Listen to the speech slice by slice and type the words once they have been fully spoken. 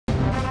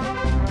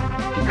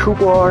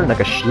Kubor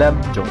nakaslem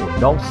jong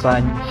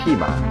udongsan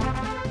Hima.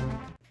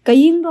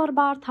 Kaying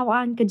dorbar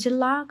thawaan ke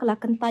jilla kala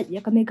Kyntait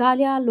ya ke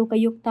Meghalaya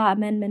Lokayukta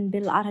Ammendment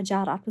Bill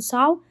Arhajar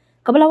Arpusaw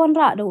kabala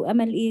Wanrah do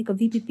MLA ke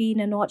VPP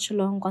na North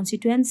Shillong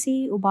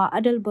constituency uba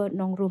Adelbert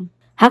nongrum.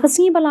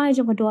 Hakasingi balai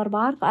jong ke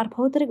dorbar ke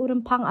arpotrik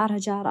urempang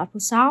Arhajar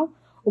Arpusaw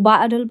uba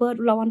Adelbert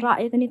ula Wanrah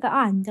ya ke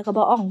nikaan ja ke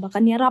baong baka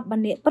niarap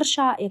banik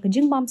persya ya ke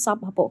jingbam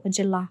sab hapo ke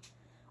jilla.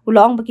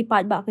 Ulaong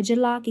bakipat ba ke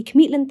jilla ki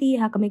kemit lenti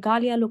ha ke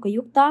Meghalaya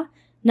Lokayukta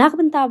nak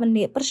benta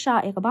banik persya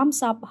ya ke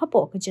bamsab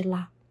hapo ke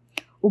jilla.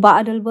 Uba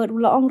Adelbert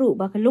ula ongru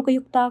ba ke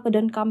Lokayukta ke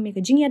dan kami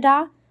ke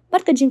jingyada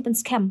bat ke jingpen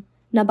scam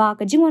na ba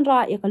ke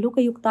jingwanra ya ke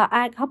Lokayukta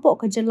ak hapo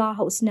ke jela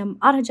hausnam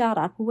Arhajar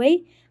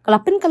Arpuway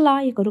kalapin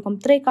kala ya ke rukam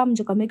trekam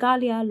juga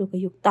Meghalaya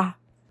Lokayukta.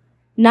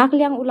 Nak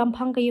liang ulam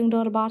pang ke yung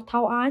dorbar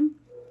tauan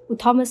u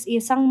Thomas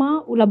e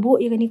sangma ula bu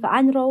ya ke ni ke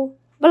anro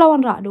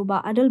balawanra do ba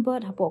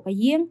Adelbert hapo ke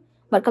ying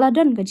bat kala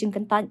dan ke jing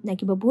Kyntait na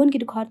ki babuan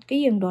ki dukhat ke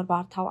yung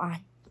dorbar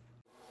tauan.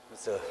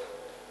 Mr.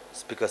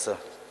 Speaker, sir,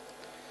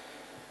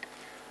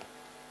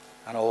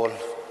 and all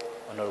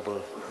honorable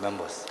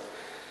members.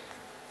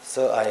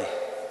 Sir, I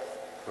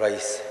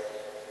rise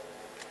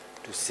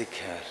to seek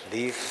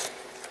leave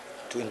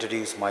to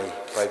introduce my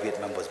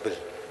private member's bill.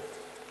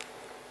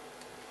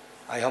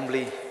 I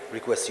humbly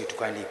request you to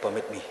kindly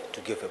permit me to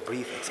give a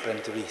brief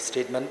explanatory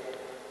statement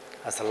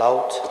as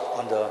allowed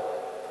under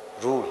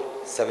Rule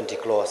 70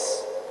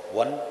 Clause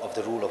 1 of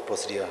the Rule of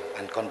Procedure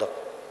and Conduct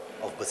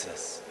of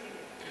Business.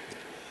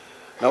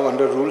 Now,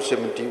 under Rule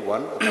 71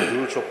 of the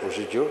Rules of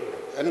Procedure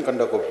and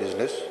Conduct of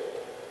Business,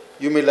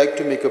 you may like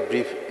to make a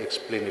brief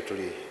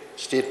explanatory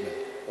statement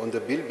on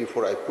the bill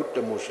before I put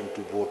the motion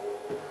to vote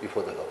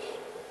before the House.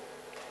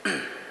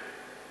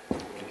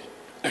 Please.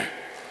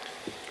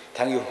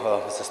 Thank you,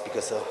 Mr.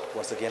 Speaker, sir,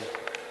 once again,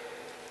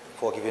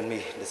 for giving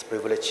me this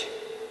privilege.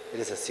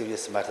 It is a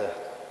serious matter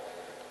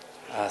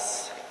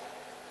as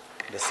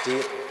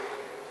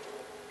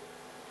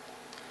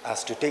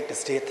to take the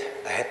state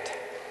ahead.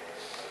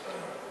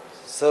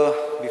 Sir,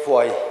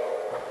 before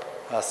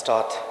I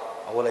start,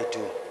 I would like to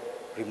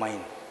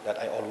remind that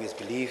I always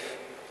believe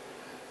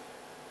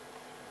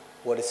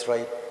what is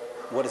right,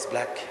 what is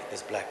black,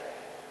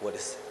 what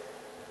is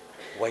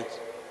white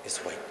is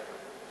white.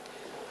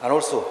 And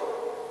also,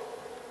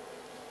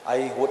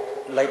 I would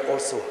like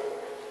also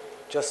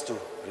just to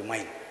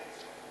remind,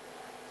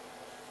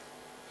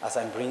 as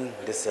I'm bringing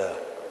this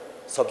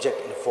subject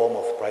in the form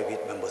of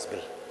private member's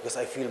bill, because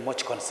I feel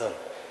much concerned.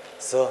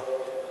 Sir,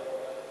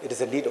 it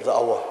is a need of the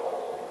hour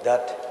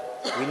that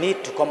we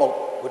need to come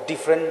up with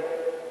different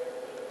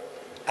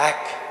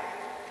act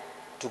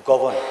to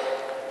govern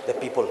the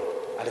people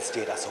and the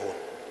state as a whole.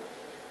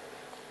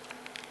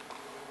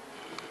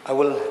 I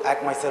will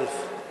act myself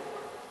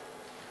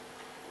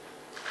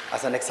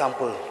as an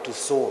example to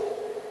sow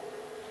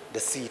the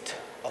seed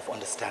of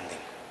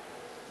understanding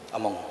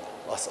among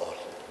us all.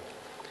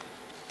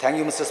 Thank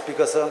you, Mr.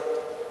 Speaker, sir.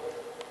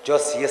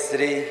 Just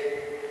yesterday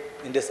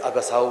in this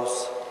August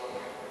House,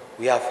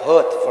 we have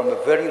heard from a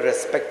very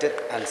respected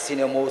and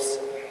senior-most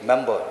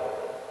member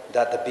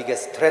that the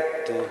biggest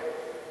threat to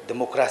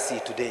democracy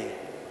today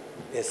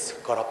is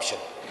corruption.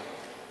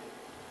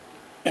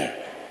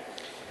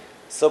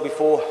 So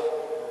before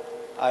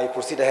I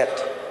proceed ahead,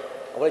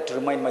 I would like to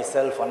remind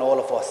myself and all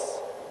of us,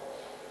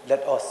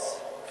 let us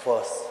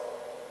first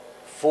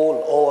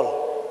fold all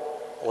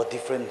our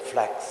different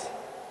flags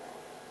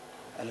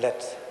and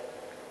let's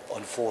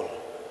unfold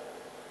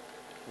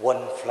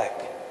one flag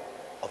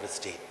of the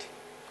state.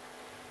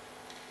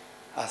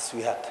 As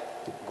we had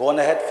gone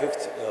ahead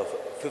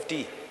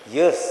 50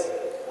 years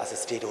as a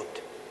statehood,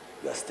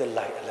 we are still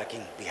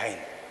lagging behind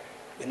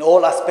in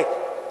all aspects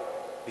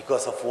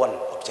because of one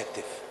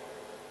objective,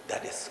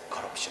 that is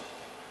corruption.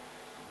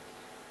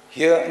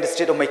 Here in the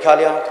state of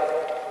Meghalaya,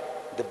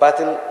 the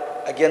battle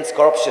against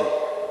corruption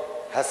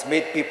has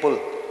made people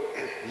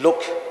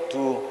look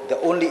to the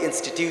only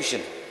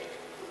institution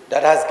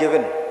that has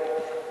given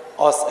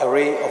us a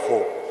ray of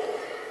hope,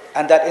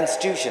 and that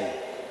institution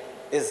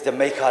is the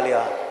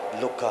Meghalaya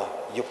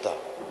Lokayukta.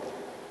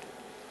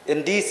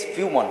 In these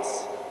few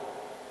months,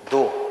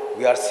 though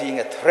we are seeing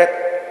a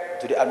threat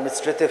to the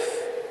administrative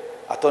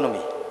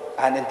autonomy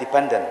and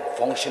independent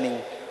functioning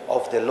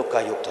of the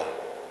Lokayukta,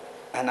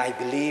 and I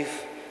believe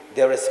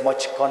there is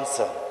much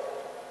concern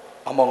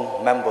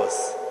among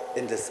members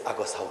in this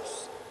August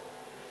House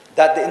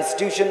that the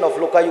institution of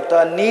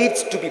Lokayukta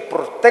needs to be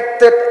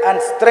protected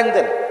and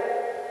strengthened.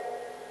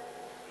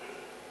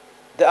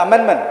 The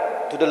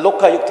amendment to the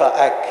Lokayukta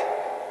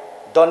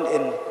Act done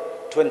in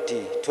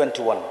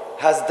 2021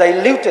 has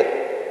diluted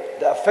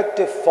the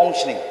effective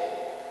functioning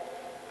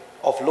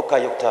of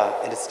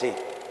Lokayukta in the state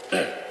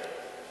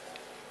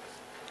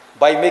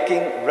by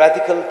making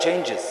radical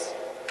changes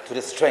to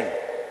the strength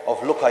of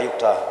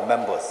Lokayukta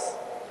members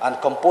and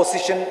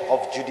composition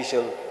of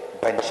judicial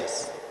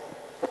benches,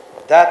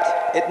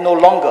 that it no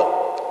longer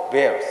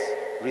bears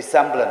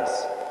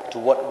resemblance to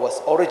what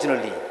was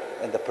originally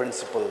in the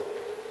principal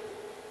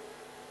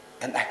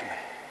enactment.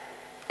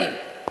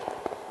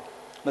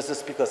 Mr.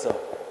 Speaker, sir,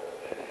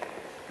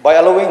 by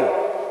allowing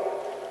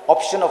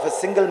option of a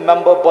single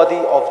member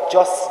body of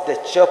just the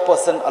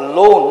chairperson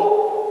alone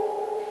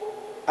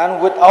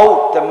and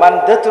without the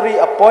mandatory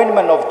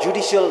appointment of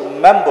judicial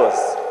members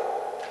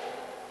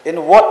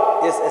in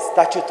what is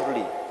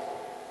statutorily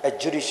a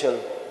judicial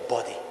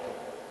body.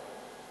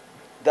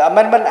 The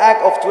Amendment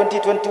Act of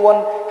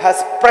 2021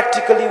 has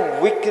practically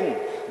weakened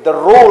the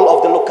role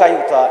of the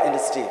Lokayukta in the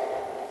state.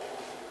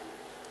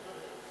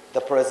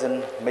 The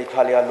present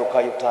Meghalaya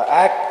Lokayukta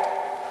Act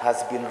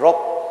has been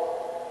robbed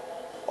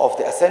of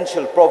the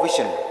essential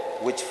provision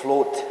which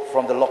flowed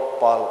from the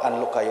Lokpal and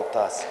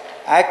Lokayukta's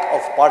Act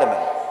of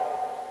Parliament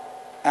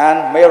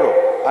and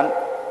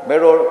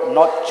mirror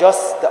not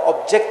just the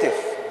objective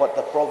but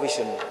the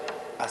provision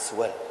as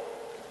well.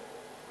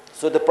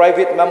 So the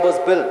private members'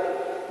 bill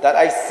that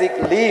I seek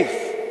leave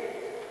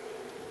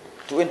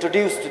to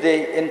introduce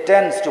today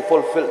intends to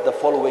fulfill the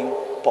following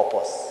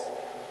purpose.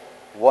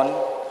 1.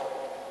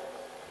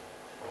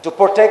 To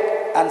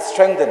protect and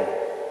strengthen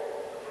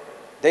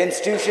the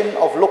institution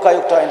of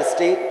Lokayukta in the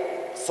state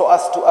so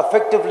as to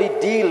effectively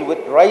deal with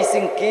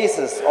rising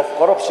cases of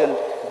corruption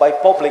by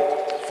public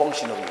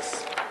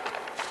functionaries.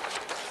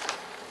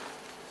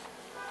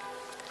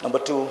 Number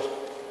 2,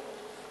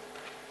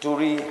 to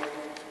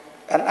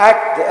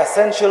reenact the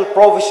essential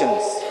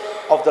provisions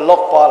of the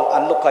Lokpal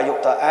and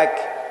Lokayukta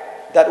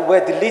Act that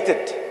were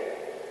deleted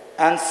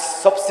and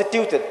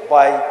substituted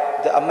by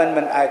the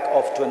Amendment Act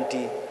of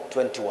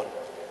 2021.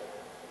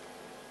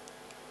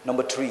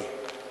 Number 3,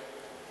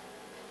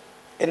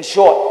 in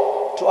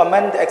short, to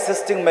amend the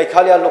existing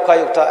Meghalaya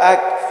Lokayukta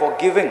Act for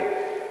giving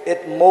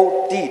it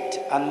more teeth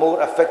and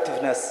more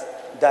effectiveness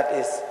that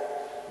is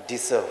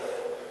deserved.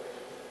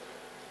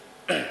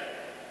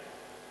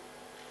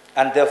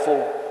 And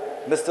therefore,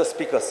 Mr.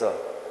 Speaker, sir,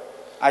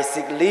 I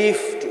seek leave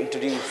to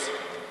introduce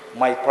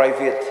my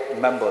private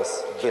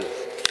member's bill,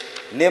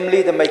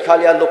 namely the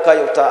Meghalaya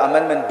Lokayukta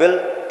Amendment Bill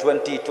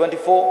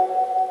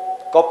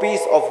 2024, copies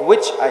of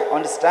which I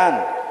understand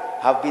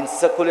have been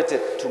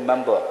circulated to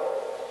member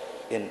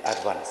in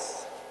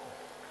advance.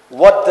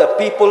 What the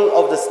people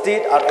of the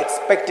state are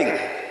expecting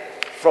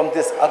from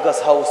this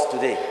August House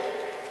today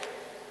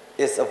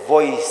is a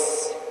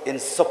voice in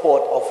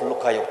support of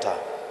Lokayukta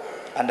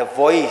and a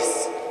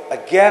voice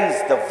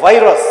against the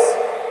virus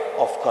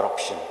of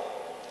corruption.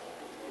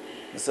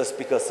 Mr.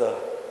 Speaker, sir,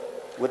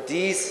 with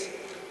these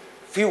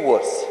few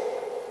words,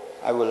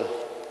 I will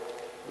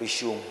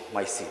resume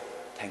my seat.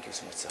 Thank you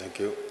so much, sir. Thank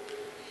you.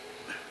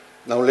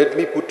 Now let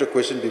me put a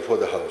question before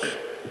the House.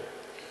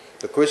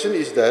 The question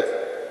is that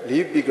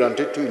leave be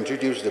granted to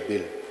introduce the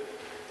bill,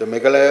 the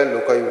Meghalaya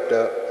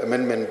Lokayukta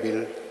Amendment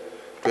Bill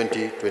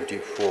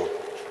 2024.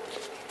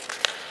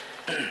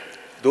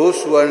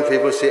 Those who are in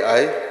favor say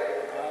aye.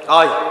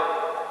 Aye.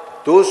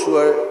 Those who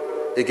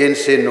are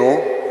against say no.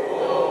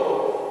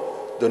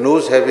 No. The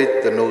noes have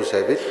it, the noes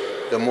have it.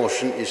 The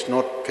motion is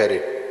not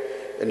carried.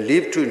 And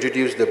leave to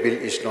introduce the bill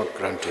is not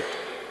granted.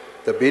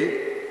 The bill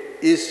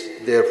is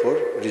therefore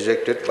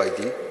rejected by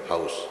the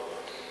House.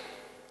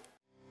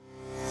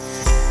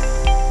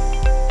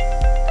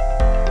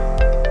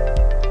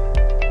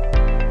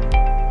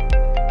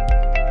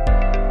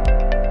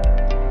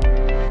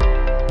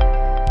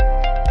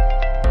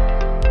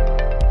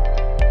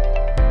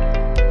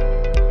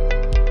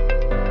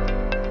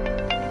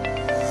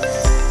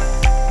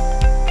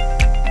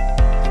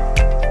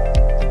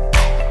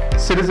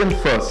 Citizen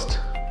first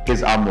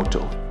is our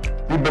motto.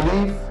 We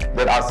believe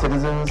that our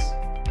citizens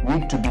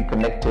need to be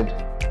connected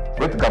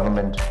with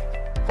government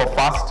for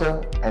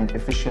faster and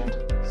efficient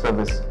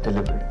service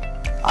delivery.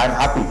 I am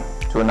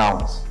happy to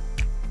announce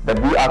that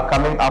we are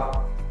coming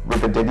up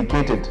with a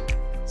dedicated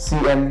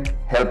CM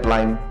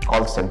helpline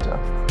call center